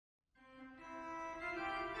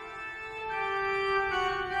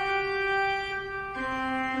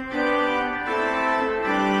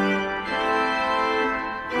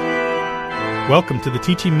Welcome to the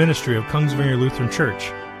teaching ministry of Kongsvinger Lutheran Church.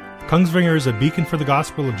 Kongsvinger is a beacon for the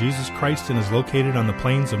gospel of Jesus Christ and is located on the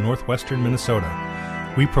plains of northwestern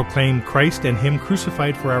Minnesota. We proclaim Christ and Him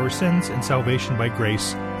crucified for our sins and salvation by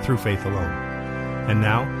grace through faith alone. And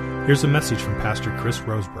now, here's a message from Pastor Chris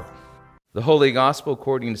Roseborough. The Holy Gospel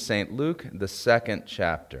according to St. Luke, the 2nd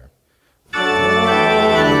chapter.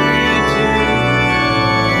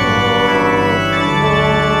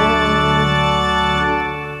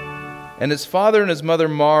 And his father and his mother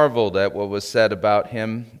marveled at what was said about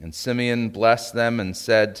him. And Simeon blessed them and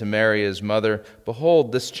said to Mary his mother,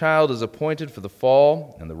 "Behold, this child is appointed for the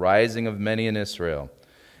fall and the rising of many in Israel,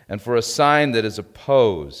 and for a sign that is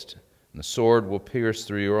opposed. And the sword will pierce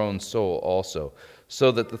through your own soul also,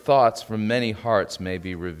 so that the thoughts from many hearts may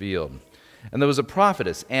be revealed." And there was a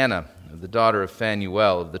prophetess, Anna, the daughter of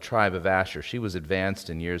Phanuel of the tribe of Asher. She was advanced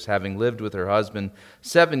in years, having lived with her husband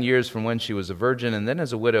 7 years from when she was a virgin, and then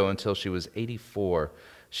as a widow until she was 84.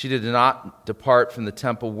 She did not depart from the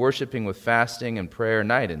temple, worshiping with fasting and prayer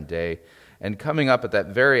night and day. And coming up at that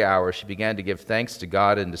very hour, she began to give thanks to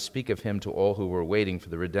God and to speak of Him to all who were waiting for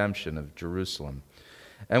the redemption of Jerusalem.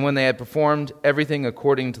 And when they had performed everything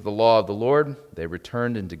according to the law of the Lord, they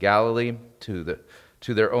returned into Galilee to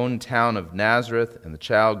their own town of Nazareth, and the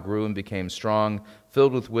child grew and became strong,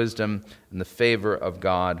 filled with wisdom, and the favor of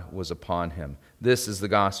God was upon him. This is the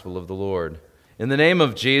gospel of the Lord. In the name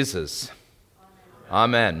of Jesus,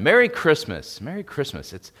 Amen. Merry Christmas. Merry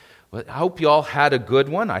Christmas. I hope you all had a good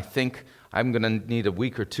one. I think I'm going to need a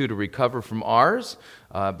week or two to recover from ours,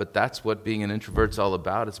 but that's what being an introvert's all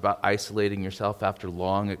about. It's about isolating yourself after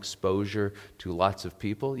long exposure to lots of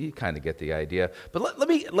people. You kind of get the idea. But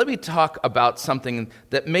let me talk about something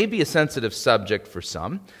that may be a sensitive subject for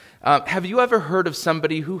some. Have you ever heard of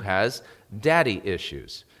somebody who has daddy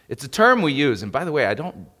issues? It's a term we use, and by the way, I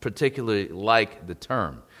don't particularly like the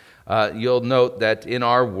term. You'll note that in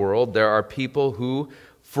our world, there are people who,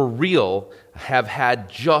 for real, have had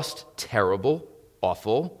just terrible,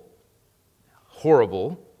 awful,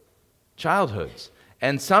 horrible childhoods.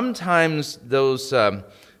 And sometimes those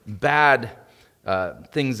bad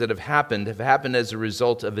things that have happened as a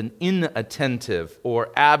result of an inattentive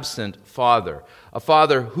or absent father. A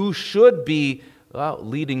father who should be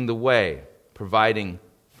leading the way, providing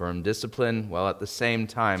firm discipline, while at the same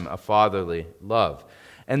time a fatherly love.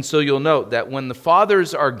 And so you'll note that when the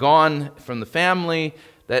fathers are gone from the family,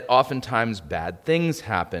 that oftentimes bad things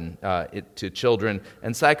happen to children,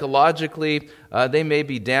 and psychologically they may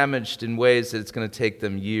be damaged in ways that it's going to take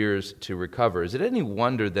them years to recover. Is it any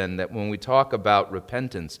wonder then that when we talk about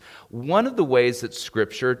repentance, one of the ways that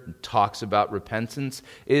Scripture talks about repentance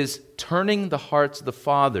is turning the hearts of the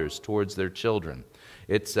fathers towards their children?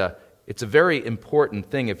 It's a very important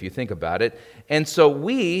thing if you think about it. And so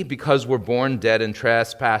we, because we're born dead in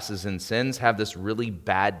trespasses and sins, have this really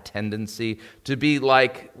bad tendency to be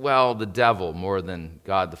like, the devil more than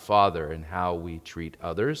God the Father in how we treat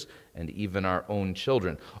others and even our own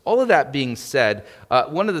children. All of that being said,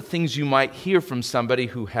 one of the things you might hear from somebody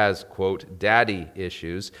who has, quote, daddy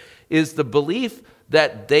issues, is the belief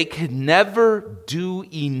that they can never do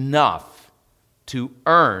enough to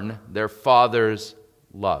earn their father's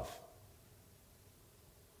love.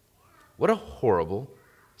 What a horrible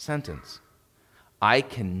sentence. I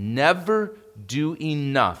can never do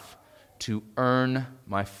enough to earn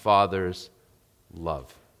my Father's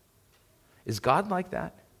love. Is God like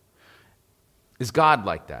that? Is God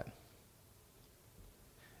like that?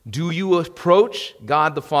 Do you approach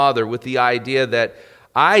God the Father with the idea that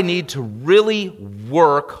I need to really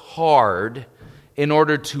work hard in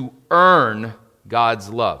order to earn God's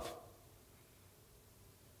love?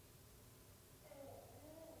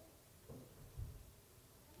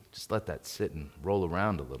 Just let that sit and roll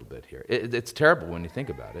around a little bit here. It's terrible when you think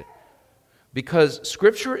about it, because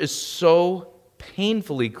Scripture is so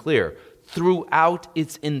painfully clear throughout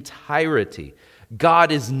its entirety.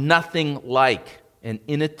 God is nothing like an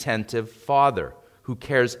inattentive father who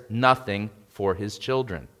cares nothing for his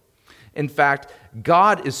children. In fact,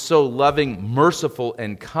 God is so loving, merciful,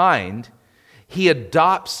 and kind, He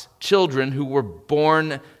adopts children who were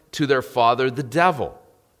born to their father, the devil.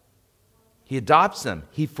 He adopts them,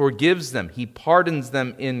 He forgives them, He pardons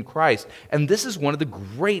them in Christ. And this is one of the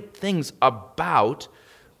great things about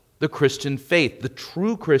the Christian faith, the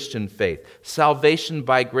true Christian faith, salvation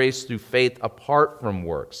by grace through faith apart from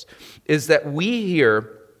works, is that we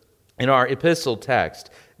hear in our epistle text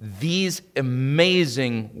these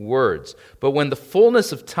amazing words. But when the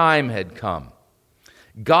fullness of time had come,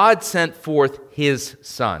 God sent forth His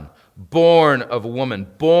Son, born of a woman,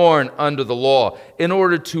 born under the law, in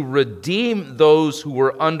order to redeem those who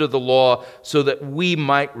were under the law so that we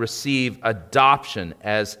might receive adoption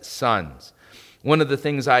as sons. One of the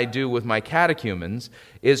things I do with my catechumens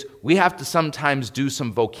is we have to sometimes do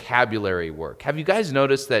some vocabulary work. Have you guys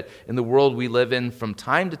noticed that in the world we live in, from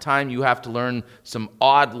time to time, you have to learn some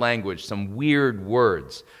odd language, some weird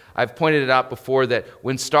words? I've pointed it out before that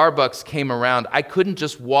when Starbucks came around, I couldn't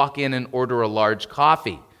just walk in and order a large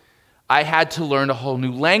coffee. I had to learn a whole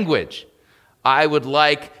new language. I would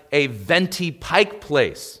like a venti pike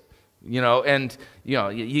place. You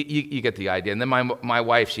get the idea. And then my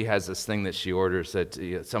wife, she has this thing that she orders,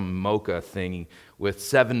 that some mocha thing with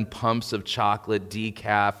 7 pumps of chocolate,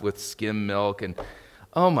 decaf with skim milk, and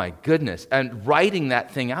oh my goodness. And writing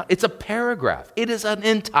that thing out, it's a paragraph. It is an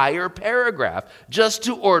entire paragraph just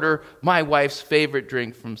to order my wife's favorite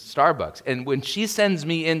drink from Starbucks. And when she sends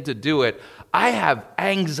me in to do it, I have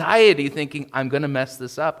anxiety thinking, I'm going to mess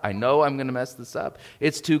this up. I know I'm going to mess this up.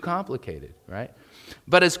 It's too complicated, right?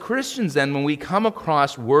 But as Christians then, when we come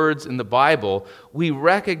across words in the Bible, we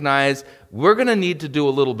recognize we're going to need to do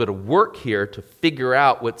a little bit of work here to figure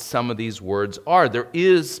out what some of these words are. There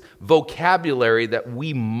is vocabulary that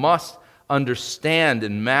we must understand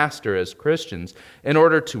and master as Christians in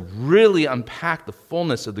order to really unpack the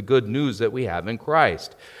fullness of the good news that we have in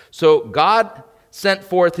Christ. So God sent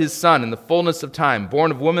forth his Son in the fullness of time,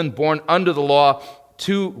 born of woman, born under the law,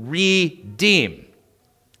 to redeem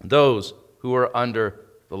those who are under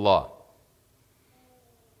the law.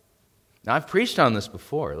 Now, I've preached on this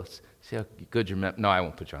before. Let's see how good your No, I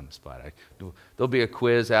won't put you on the spot. There'll be a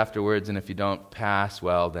quiz afterwards, and if you don't pass,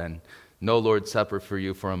 well, then no Lord's Supper for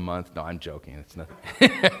you for a month. No, I'm joking. It's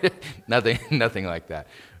nothing, nothing like that,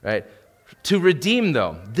 right? To redeem,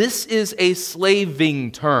 though, this is a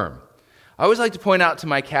slaving term. I always like to point out to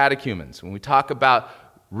my catechumens when we talk about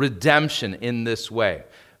redemption in this way.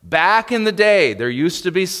 Back in the day, there used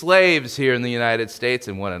to be slaves here in the United States,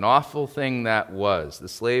 and what an awful thing that was. The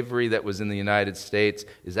slavery that was in the United States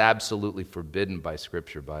is absolutely forbidden by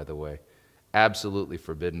Scripture, by the way. Absolutely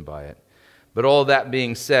forbidden by it. But all that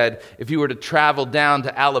being said, if you were to travel down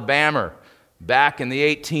to Alabama back in the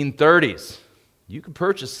 1830s, you could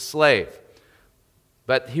purchase a slave.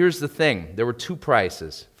 But here's the thing. There were 2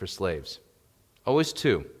 prices for slaves. Always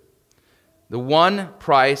 2. The one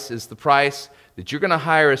price is the price that you're going to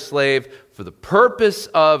hire a slave for the purpose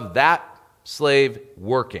of that slave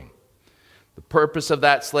working. The purpose of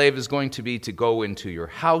that slave is going to be to go into your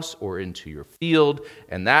house or into your field,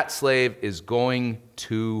 and that slave is going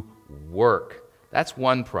to work. That's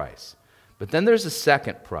one price. But then there's a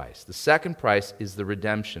second price. The second price is the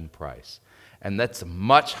redemption price, and that's a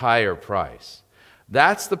much higher price.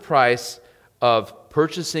 That's the price of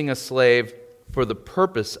purchasing a slave for the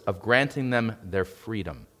purpose of granting them their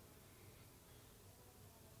freedom.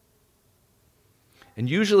 And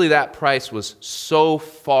usually that price was so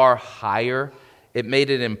far higher, it made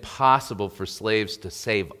it impossible for slaves to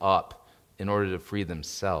save up in order to free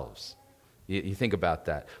themselves. You think about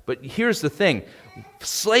that. But here's the thing.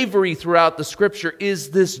 Slavery throughout the Scripture is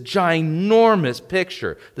this ginormous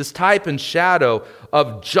picture, this type and shadow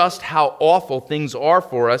of just how awful things are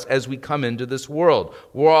for us as we come into this world.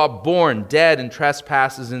 We're all born dead in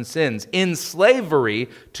trespasses and sins, in slavery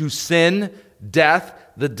to sin, death,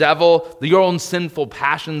 the devil, your own sinful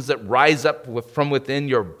passions that rise up from within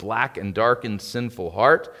your black and darkened sinful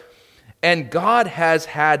heart. And God has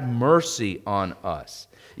had mercy on us.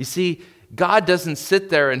 You see, God doesn't sit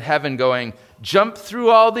there in heaven going, jump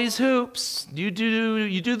through all these hoops. You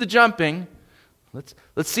do the jumping.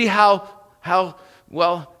 Let's see how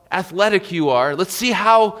well athletic you are. Let's see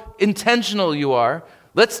how intentional you are.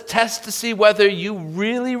 Let's test to see whether you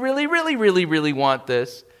really want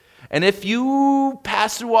this. And if you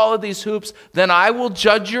pass through all of these hoops, then I will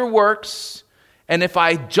judge your works. And if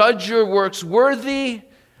I judge your works worthy,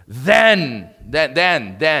 then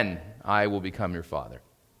I will become your father.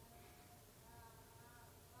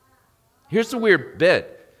 Here's the weird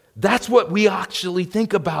bit. That's what we actually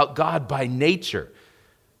think about God by nature.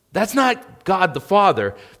 That's not God the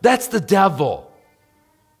Father. That's the devil.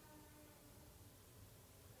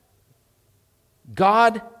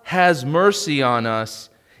 God has mercy on us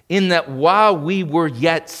in that while we were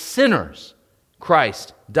yet sinners,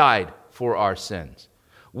 Christ died for our sins.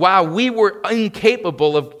 While we were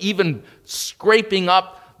incapable of even scraping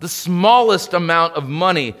up the smallest amount of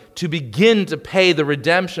money to begin to pay the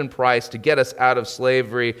redemption price to get us out of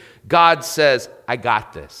slavery, God says, I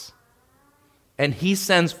got this. And he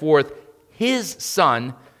sends forth his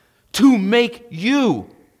Son to make you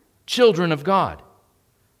children of God.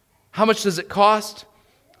 How much does it cost?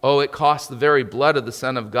 Oh, it costs the very blood of the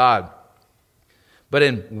Son of God. But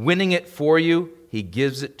in winning it for you, he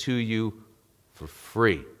gives it to you for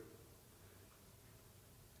free.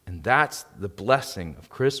 And that's the blessing of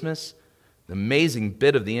Christmas, the amazing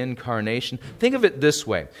bit of the incarnation. Think of it this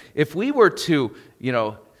way. If we were to,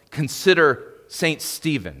 consider St.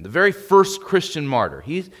 Stephen, the very first Christian martyr.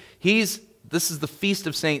 This is the feast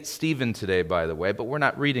of St. Stephen today, by the way, but we're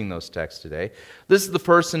not reading those texts today. This is the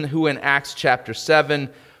person who in Acts chapter 7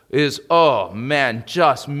 is,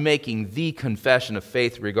 just making the confession of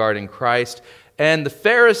faith regarding Christ. And the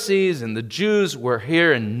Pharisees and the Jews were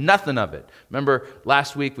hearing nothing of it. Remember,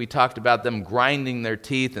 last week we talked about them grinding their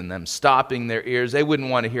teeth and them stopping their ears. They wouldn't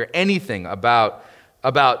want to hear anything about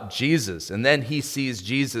Jesus. And then he sees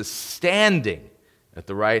Jesus standing at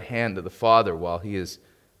the right hand of the Father while he is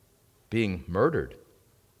being murdered.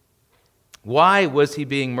 Why was he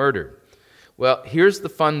being murdered? Well, here's the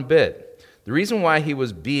fun bit. The reason why he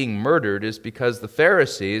was being murdered is because the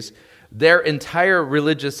Pharisees, their entire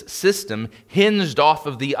religious system hinged off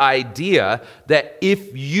of the idea that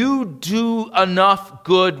if you do enough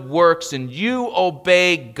good works and you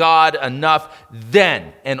obey God enough,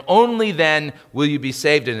 then and only then will you be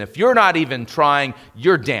saved. And if you're not even trying,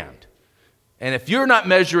 you're damned. And if you're not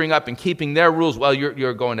measuring up and keeping their rules, well,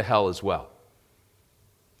 you're going to hell as well.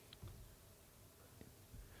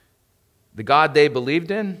 The God they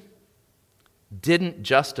believed in didn't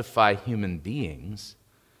justify human beings.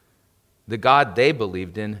 The God they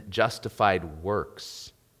believed in justified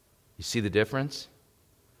works. You see the difference?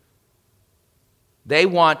 They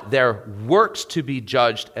want their works to be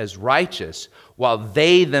judged as righteous while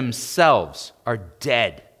they themselves are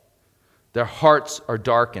dead. Their hearts are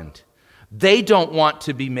darkened. They don't want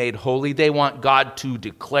to be made holy. They want God to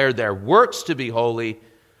declare their works to be holy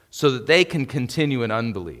so that they can continue in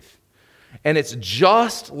unbelief. And it's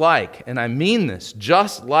just like, and I mean this,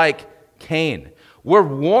 just like Cain. We're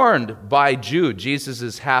warned by Jude,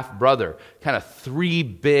 Jesus' half-brother, kind of three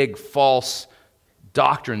big false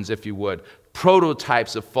doctrines, if you would,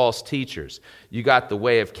 prototypes of false teachers. You got the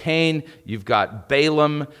way of Cain, you've got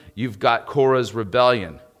Balaam, you've got Korah's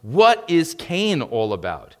rebellion. What is Cain all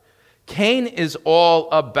about? Cain is all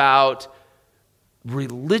about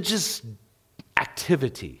religious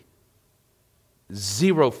activity.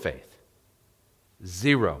 Zero faith.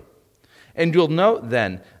 Zero. And you'll note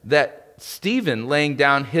then that Stephen laying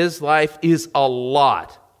down his life is a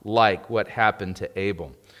lot like what happened to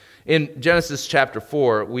Abel. In Genesis chapter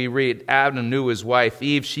 4, we read, Adam knew his wife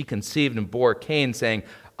Eve. She conceived and bore Cain, saying,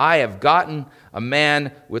 I have gotten a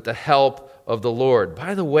man with the help of the Lord.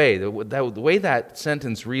 By the way, the way that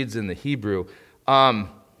sentence reads in the Hebrew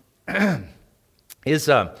is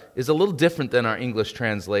a little different than our English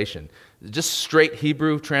translation. Just straight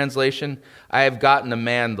Hebrew translation, I have gotten a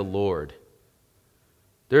man, the Lord.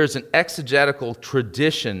 There is an exegetical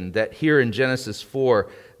tradition that here in Genesis 4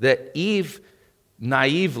 that Eve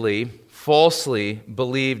naively, falsely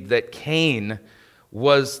believed that Cain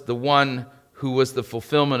was the one who was the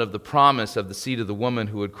fulfillment of the promise of the seed of the woman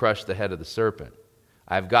who would crush the head of the serpent.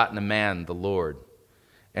 I've gotten a man, the Lord.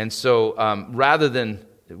 And so rather than,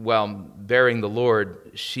 bearing the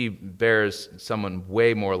Lord, she bears someone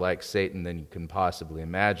way more like Satan than you can possibly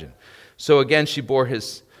imagine. So again, she bore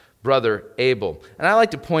his brother Abel. And I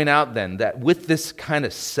like to point out then that with this kind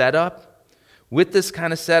of setup,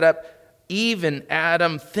 Eve and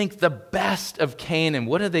Adam think the best of Cain. And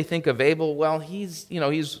what do they think of Abel? Well, he's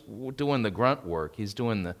doing the grunt work. He's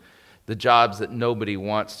doing the jobs that nobody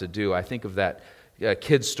wants to do. I think of that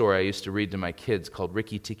kid's story I used to read to my kids called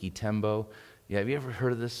Ricky Tikki Tembo. Yeah, have you ever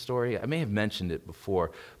heard of this story? I may have mentioned it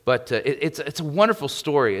before, but it's a wonderful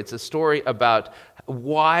story. It's a story about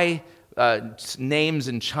why names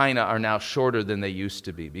in China are now shorter than they used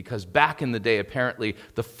to be. Because back in the day, apparently,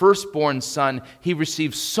 the firstborn son, he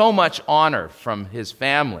received so much honor from his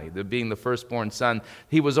family, being the firstborn son,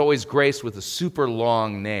 he was always graced with a super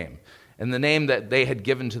long name. And the name that they had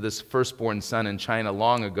given to this firstborn son in China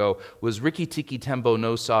long ago was Riki Tiki Tembo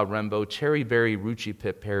No Sa Rembo Cherry Berry Ruchi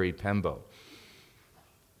Pip Peri Pembo.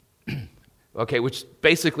 Okay, which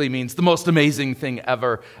basically means the most amazing thing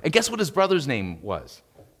ever. And guess what his brother's name was?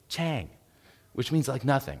 Chang, which means like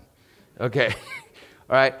nothing. Okay,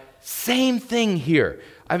 all right, same thing here.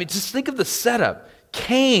 I mean, just think of the setup.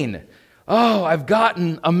 Cain, I've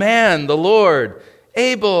gotten a man, the Lord.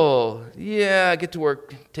 Abel, I get to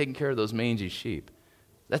work taking care of those mangy sheep.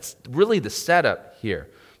 That's really the setup here.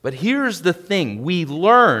 But here's the thing. We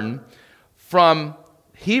learn from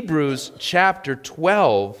Hebrews chapter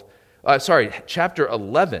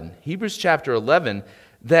 11, Hebrews chapter 11,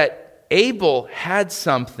 that Abel had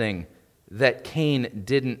something that Cain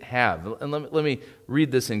didn't have. And let me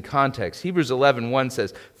read this in context. Hebrews 11:1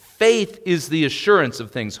 says, faith is the assurance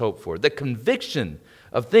of things hoped for, the conviction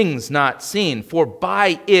of things not seen. For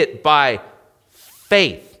by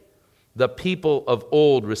faith, the people of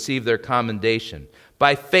old received their commendation.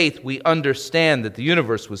 By faith, we understand that the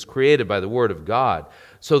universe was created by the word of God,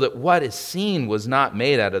 so that what is seen was not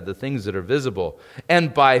made out of the things that are visible.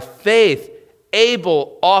 And by faith,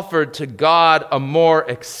 Abel offered to God a more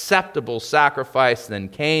acceptable sacrifice than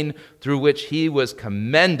Cain, through which he was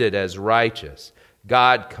commended as righteous,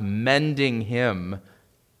 God commending him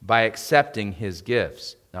by accepting his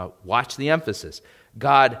gifts. Now, watch the emphasis.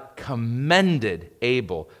 God commended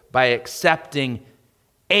Abel by accepting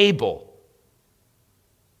Abel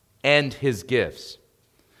and his gifts.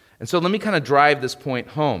 And so let me kind of drive this point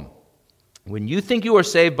home. When you think you are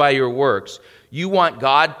saved by your works, you want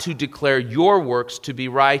God to declare your works to be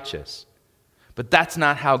righteous. But that's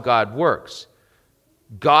not how God works.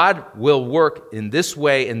 God will work in this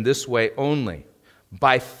way only.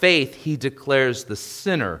 By faith, he declares the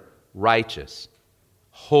sinner righteous,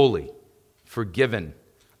 holy, forgiven,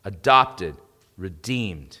 adopted,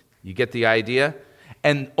 redeemed. You get the idea?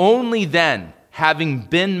 And only then, having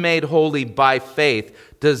been made holy by faith,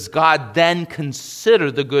 does God then consider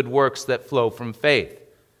the good works that flow from faith.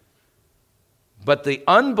 But the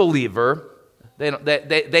unbeliever,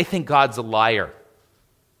 they think God's a liar.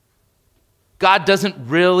 God doesn't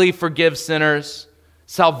really forgive sinners.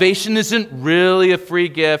 Salvation isn't really a free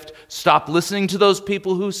gift. Stop listening to those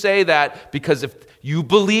people who say that, because if you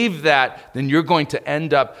believe that, then you're going to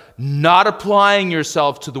end up not applying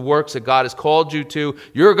yourself to the works that God has called you to.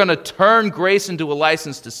 You're going to turn grace into a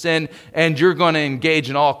license to sin, and you're going to engage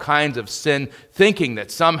in all kinds of sin, thinking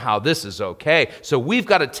that somehow this is okay. So we've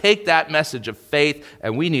got to take that message of faith,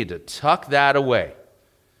 and we need to tuck that away.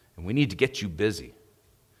 And we need to get you busy.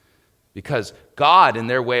 Because God, in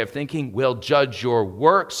their way of thinking, will judge your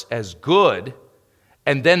works as good,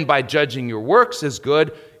 and then by judging your works as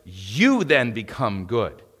good, you then become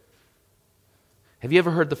good. Have you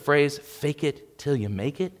ever heard the phrase, fake it till you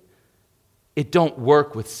make it? It don't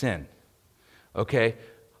work with sin. Okay?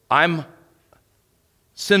 I'm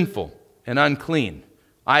sinful and unclean.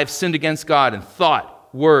 I have sinned against God in thought,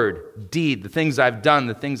 word, deed, the things I've done,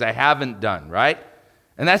 the things I haven't done, right?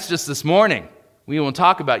 And that's just this morning. We won't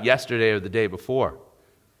talk about yesterday or the day before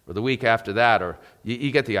or the week after that, or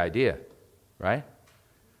you get the idea, right?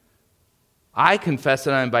 I confess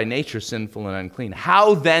that I am by nature sinful and unclean.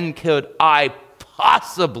 How then could I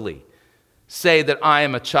possibly say that I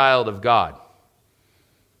am a child of God?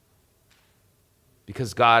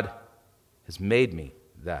 Because God has made me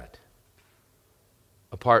that,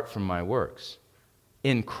 apart from my works.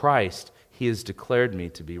 In Christ, he has declared me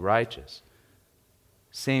to be righteous.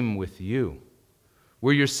 Same with you.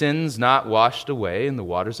 Were your sins not washed away in the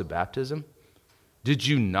waters of baptism? Did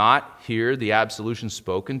you not hear the absolution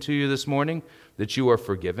spoken to you this morning, that you are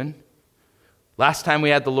forgiven? Last time we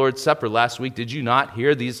had the Lord's Supper last week, did you not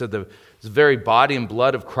hear these are the very body and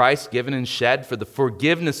blood of Christ given and shed for the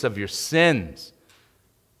forgiveness of your sins?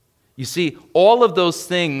 You see, all of those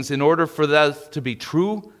things, in order for that to be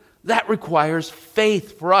true, that requires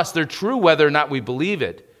faith for us. They're true whether or not we believe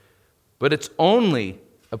it, but it's only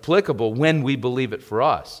applicable when we believe it for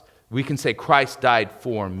us. We can say, Christ died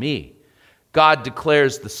for me. God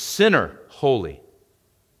declares the sinner holy,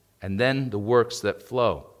 and then the works that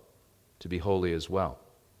flow to be holy as well.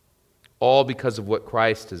 All because of what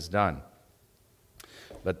Christ has done.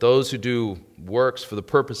 But those who do works for the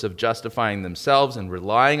purpose of justifying themselves and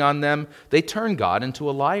relying on them, they turn God into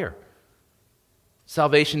a liar.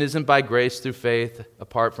 Salvation isn't by grace through faith,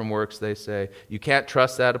 apart from works, they say. You can't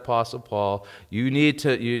trust that, Apostle Paul. You need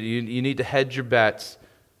to hedge your bets.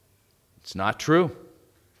 It's not true.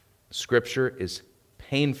 Scripture is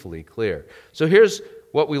painfully clear. So here's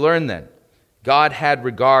what we learn then. God had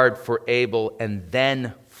regard for Abel and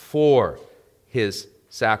then for his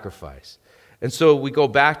sacrifice. And so we go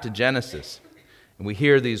back to Genesis and we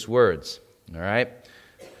hear these words, all right?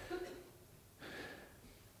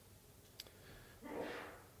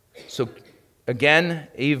 So again,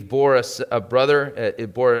 Eve bore a brother.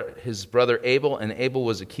 It bore his brother Abel, and Abel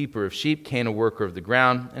was a keeper of sheep, Cain a worker of the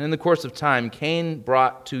ground. And in the course of time, Cain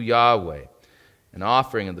brought to Yahweh an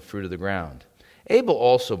offering of the fruit of the ground. Abel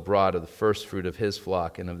also brought of the first fruit of his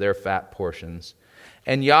flock and of their fat portions.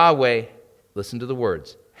 And Yahweh, listen to the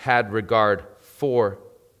words, had regard for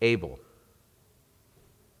Abel.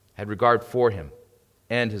 Had regard for him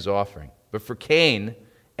and his offering. But for Cain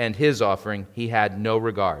and his offering, he had no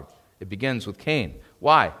regard. It begins with Cain.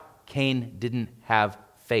 Why? Cain didn't have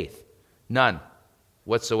faith. None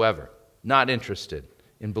whatsoever. Not interested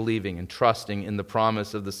in believing and trusting in the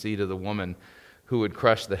promise of the seed of the woman who would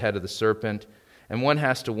crush the head of the serpent. And one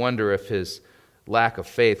has to wonder if his lack of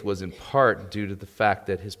faith was in part due to the fact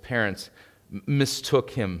that his parents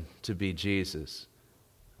mistook him to be Jesus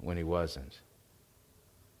when he wasn't.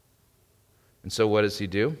 And so what does he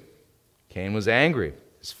do? Cain was angry.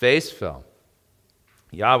 His face fell.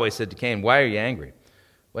 Yahweh said to Cain, "Why are you angry?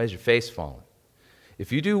 Why has your face fallen?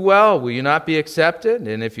 If you do well, will you not be accepted?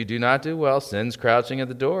 And if you do not do well, sin's crouching at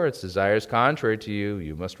the door. Its desire is contrary to you.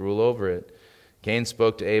 You must rule over it." Cain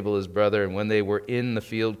spoke to Abel, his brother, and when they were in the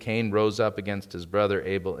field, Cain rose up against his brother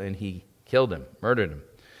Abel, and he killed him, murdered him.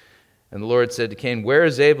 And the Lord said to Cain, "Where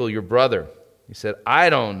is Abel, your brother?" He said, "I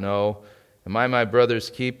don't know. Am I my brother's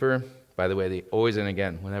keeper?" By the way, they always and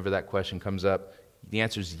again, whenever that question comes up, the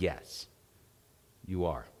answer is yes. You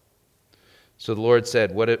are. So the Lord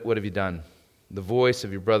said, what have you done? The voice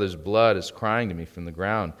of your brother's blood is crying to me from the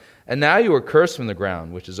ground. And now you are cursed from the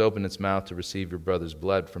ground, which has opened its mouth to receive your brother's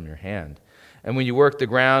blood from your hand. And when you work the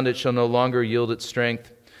ground, it shall no longer yield its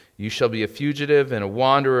strength. You shall be a fugitive and a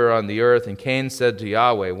wanderer on the earth. And Cain said to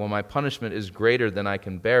Yahweh, "Well, my punishment is greater than I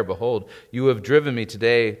can bear. Behold, you have driven me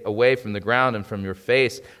today away from the ground, and from your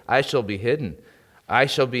face I shall be hidden. I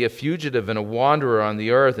shall be a fugitive and a wanderer on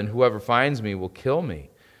the earth, and whoever finds me will kill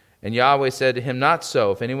me." And Yahweh said to him, "Not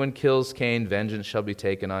so. If anyone kills Cain, vengeance shall be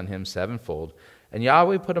taken on him sevenfold." And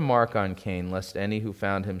Yahweh put a mark on Cain, lest any who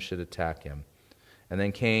found him should attack him. And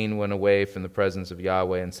then Cain went away from the presence of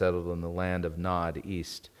Yahweh and settled in the land of Nod,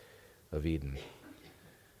 east of Eden.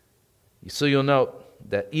 So you'll note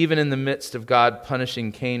that even in the midst of God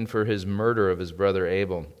punishing Cain for his murder of his brother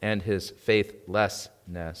Abel and his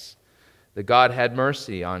faithlessness, that God had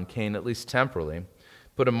mercy on Cain, at least temporarily,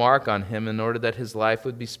 put a mark on him in order that his life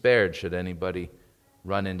would be spared should anybody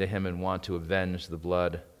run into him and want to avenge the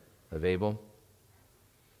blood of Abel.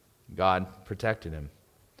 God protected him.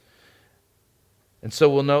 And so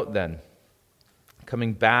we'll note then,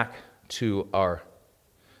 coming back to our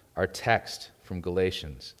text from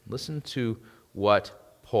Galatians, listen to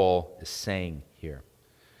what Paul is saying here.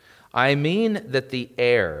 "I mean that the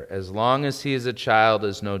heir, as long as he is a child,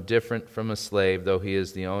 is no different from a slave, though he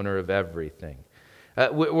is the owner of everything."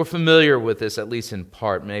 We're familiar with this, at least in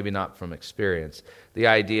part, maybe not from experience. The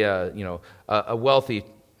idea, a wealthy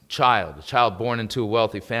child, a child born into a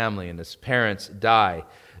wealthy family, and his parents die,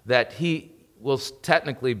 that he will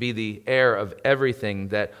technically be the heir of everything,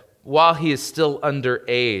 that while he is still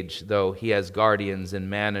underage, though he has guardians and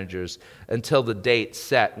managers, until the date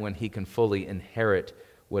set when he can fully inherit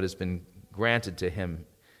what has been granted to him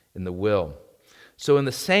in the will. So in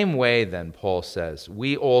the same way, then, Paul says,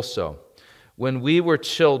 we also, when we were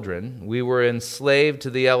children, we were enslaved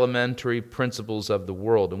to the elementary principles of the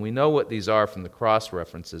world. And we know what these are from the cross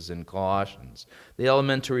references in Colossians. The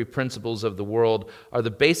elementary principles of the world are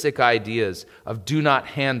the basic ideas of do not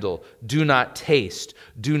handle, do not taste,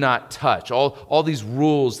 do not touch. All these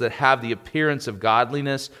rules that have the appearance of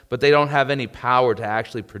godliness, but they don't have any power to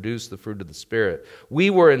actually produce the fruit of the Spirit.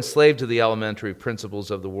 We were enslaved to the elementary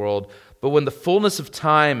principles of the world, but when the fullness of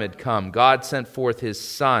time had come, God sent forth His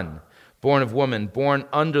Son, born of woman, born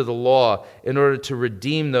under the law, in order to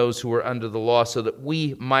redeem those who were under the law, so that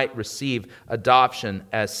we might receive adoption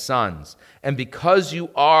as sons. And because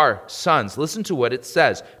you are sons, listen to what it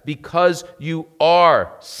says, because you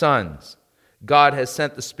are sons, God has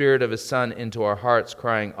sent the Spirit of His Son into our hearts,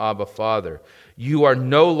 crying, Abba, Father. You are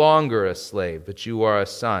no longer a slave, but you are a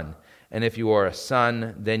son. And if you are a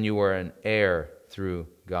son, then you are an heir through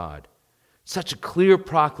God. Such a clear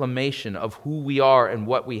proclamation of who we are and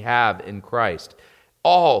what we have in Christ.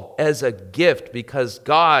 All as a gift, because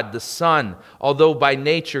God, the Son, although by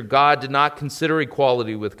nature God did not consider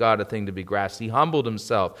equality with God a thing to be grasped, He humbled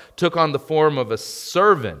Himself, took on the form of a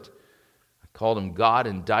servant. I called Him God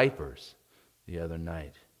in diapers the other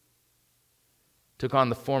night. Took on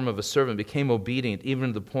the form of a servant, became obedient even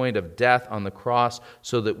to the point of death on the cross,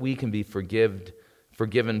 so that we can be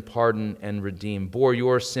forgiven, pardoned, and redeemed, bore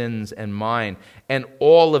your sins and mine. And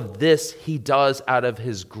all of this He does out of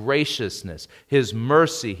His graciousness, His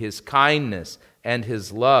mercy, His kindness, and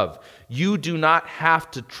His love. You do not have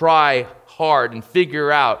to try hard and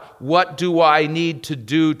figure out, what do I need to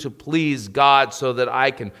do to please God so that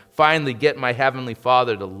I can finally get my Heavenly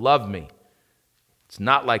Father to love me? It's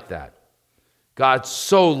not like that. God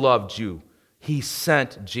so loved you, He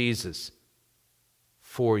sent Jesus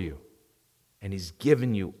for you. And He's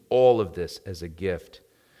given you all of this as a gift.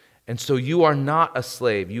 And so you are not a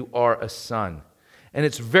slave, you are a son. And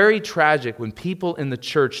it's very tragic when people in the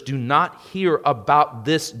church do not hear about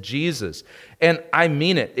this Jesus. And I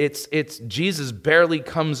mean it. It's Jesus barely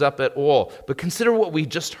comes up at all. But consider what we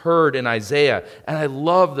just heard in Isaiah. And I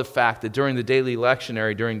love the fact that during the daily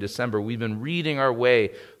lectionary during December, we've been reading our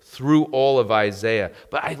way through all of Isaiah.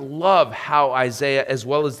 But I love how Isaiah, as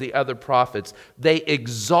well as the other prophets, they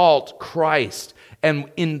exalt Christ. And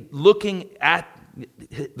in looking at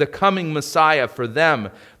the coming Messiah for them,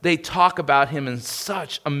 they talk about him in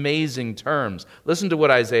such amazing terms. Listen to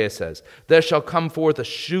what Isaiah says. There shall come forth a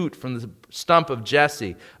shoot from the stump of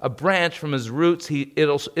Jesse, a branch from his roots,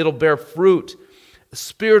 it'll bear fruit. The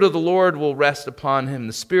Spirit of the Lord will rest upon him,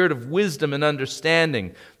 the Spirit of wisdom and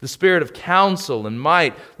understanding, the Spirit of counsel and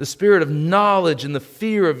might, the Spirit of knowledge and the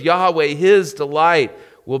fear of Yahweh. His delight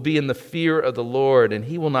will be in the fear of the Lord, and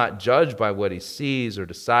he will not judge by what he sees or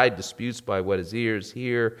decide disputes by what his ears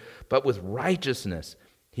hear, but with righteousness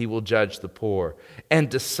he will judge the poor and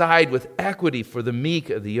decide with equity for the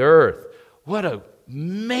meek of the earth. What an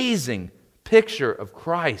amazing picture of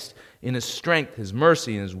Christ in his strength, his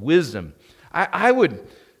mercy, and his wisdom. I would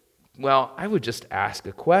just ask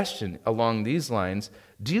a question along these lines.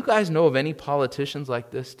 Do you guys know of any politicians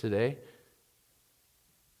like this today?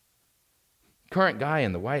 Current guy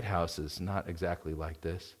in the White House is not exactly like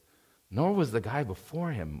this. Nor was the guy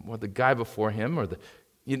before him, or the guy before him, or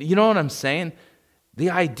you know what I'm saying?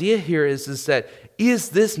 The idea here is that, is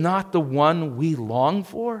this not the one we long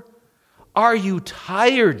for? Are you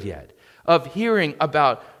tired yet of hearing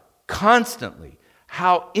about constantly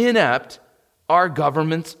how inept our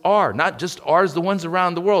governments are? Not just ours, the ones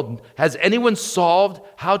around the world. Has anyone solved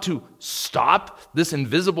how to stop this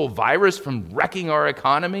invisible virus from wrecking our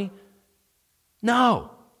economy? No.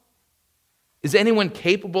 Is anyone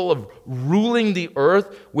capable of ruling the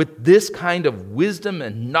earth with this kind of wisdom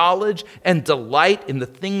and knowledge and delight in the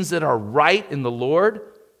things that are right in the Lord?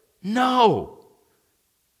 No.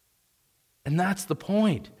 And that's the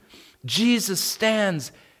point. Jesus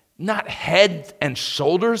stands not head and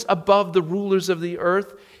shoulders above the rulers of the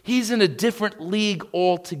earth. He's in a different league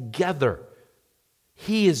altogether.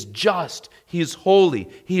 He is just, he is holy,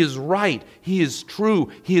 he is right, he is true,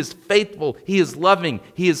 he is faithful, he is loving,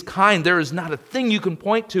 he is kind. There is not a thing you can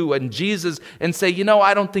point to in Jesus and say,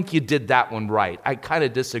 I don't think you did that one right. I kind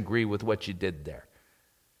of disagree with what you did there.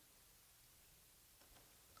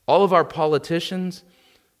 All of our politicians,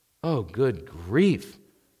 oh, good grief.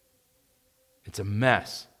 It's a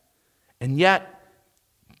mess. And yet,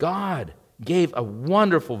 God gave a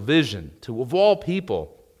wonderful vision to, of all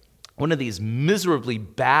people, one of these miserably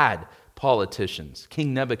bad politicians,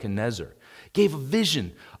 King Nebuchadnezzar, gave a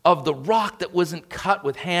vision of the rock that wasn't cut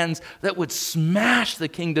with hands that would smash the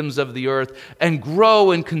kingdoms of the earth and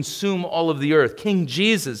grow and consume all of the earth, King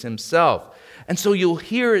Jesus himself. And so you'll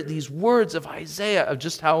hear these words of Isaiah of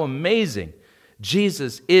just how amazing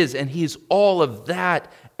Jesus is, and he's all of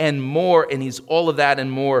that and more, and he's all of that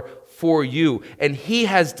and more for you. And he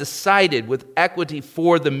has decided with equity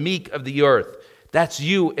for the meek of the earth. That's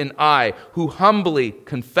you and I, who humbly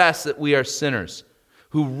confess that we are sinners,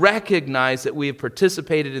 who recognize that we have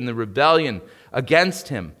participated in the rebellion against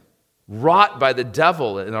him, wrought by the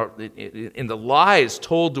devil in the lies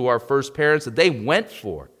told to our first parents that they went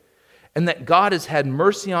for, and that God has had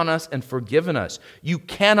mercy on us and forgiven us. You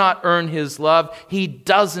cannot earn his love. He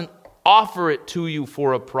doesn't offer it to you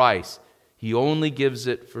for a price. He only gives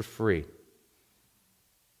it for free.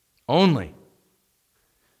 Only.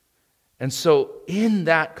 And so in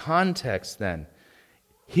that context then,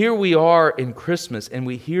 here we are in Christmas, and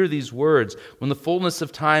we hear these words. When the fullness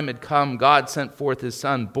of time had come, God sent forth his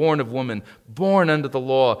Son, born of woman, born under the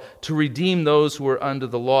law, to redeem those who were under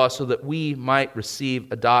the law, so that we might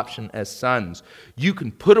receive adoption as sons. You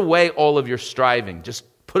can put away all of your striving. Just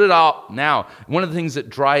put it out now. One of the things that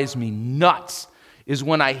drives me nuts is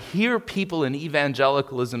when I hear people in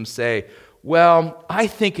evangelicalism say, well, I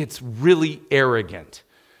think it's really arrogant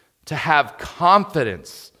to have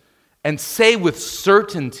confidence and say with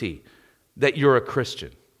certainty that you're a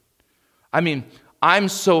Christian. I mean, I'm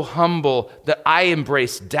so humble that I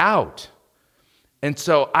embrace doubt. And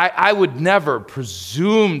so I would never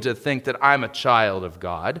presume to think that I'm a child of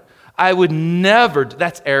God. I would never,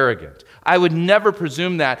 that's arrogant. I would never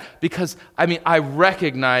presume that because, I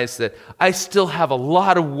recognize that I still have a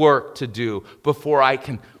lot of work to do before I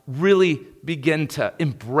can really begin to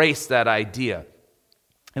embrace that idea.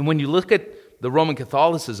 And when you look at the Roman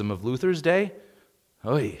Catholicism of Luther's day,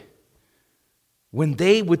 when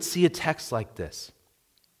they would see a text like this,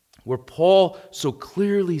 where Paul so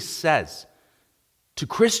clearly says to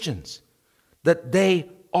Christians that they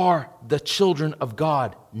are the children of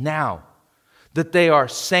God now, that they are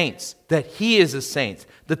saints, that he is a saint,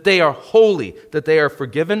 that they are holy, that they are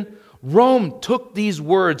forgiven, Rome took these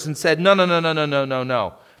words and said, no, no, no, no, no, no, no,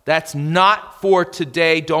 no. That's not for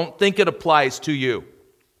today. Don't think it applies to you.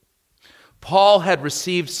 Paul had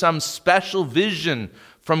received some special vision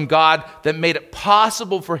from God that made it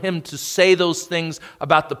possible for him to say those things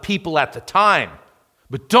about the people at the time.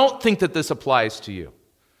 But don't think that this applies to you.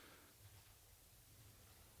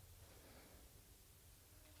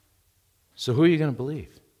 So who are you going to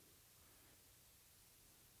believe?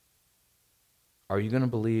 Are you going to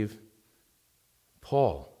believe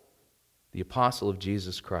Paul, the apostle of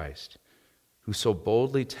Jesus Christ, who so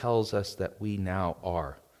boldly tells us that we now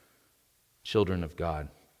are children of God,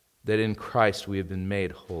 that in Christ we have been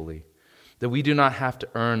made holy, that we do not have to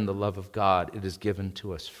earn the love of God, it is given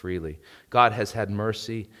to us freely. God has had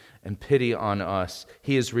mercy and pity on us.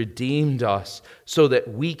 He has redeemed us so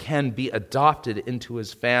that we can be adopted into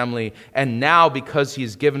his family. And now, because he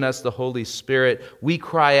has given us the Holy Spirit, we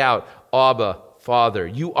cry out, Abba, Father.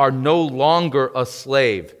 You are no longer a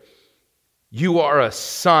slave. You are a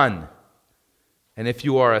son. And if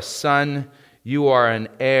you are a son, you are an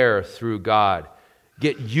heir through God.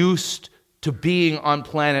 Get used to being on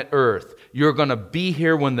planet Earth. You're going to be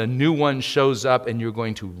here when the new one shows up, and you're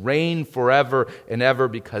going to reign forever and ever,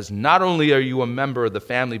 because not only are you a member of the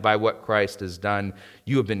family by what Christ has done,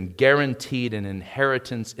 you have been guaranteed an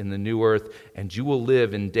inheritance in the new earth, and you will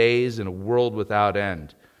live in days in a world without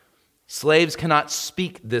end. Slaves cannot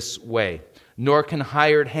speak this way, nor can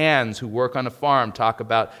hired hands who work on a farm talk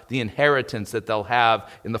about the inheritance that they'll have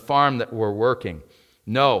in the farm that we're working.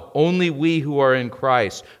 No, only we who are in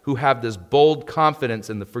Christ, who have this bold confidence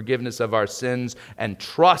in the forgiveness of our sins and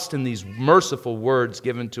trust in these merciful words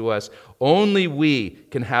given to us, only we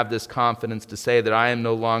can have this confidence to say that I am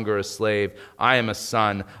no longer a slave, I am a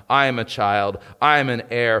son, I am a child, I am an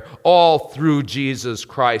heir, all through Jesus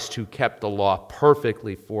Christ, who kept the law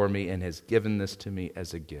perfectly for me and has given this to me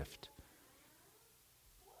as a gift.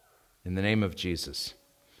 In the name of Jesus,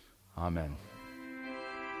 amen.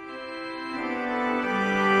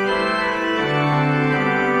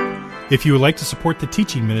 If you would like to support the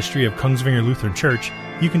teaching ministry of Kongsvinger Lutheran Church,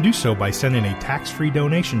 you can do so by sending a tax-free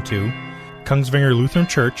donation to Kongsvinger Lutheran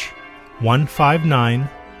Church,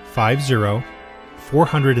 15950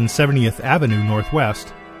 470th Avenue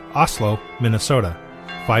Northwest, Oslo, Minnesota,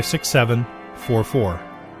 56744.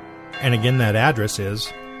 And again, that address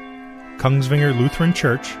is Kongsvinger Lutheran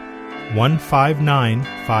Church,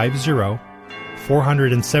 15950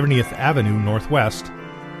 470th Avenue Northwest,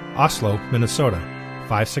 Oslo, Minnesota,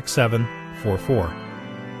 56744.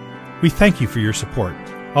 We thank you for your support.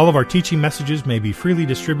 All of our teaching messages may be freely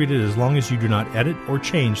distributed as long as you do not edit or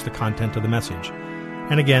change the content of the message.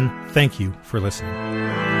 And again, thank you for listening.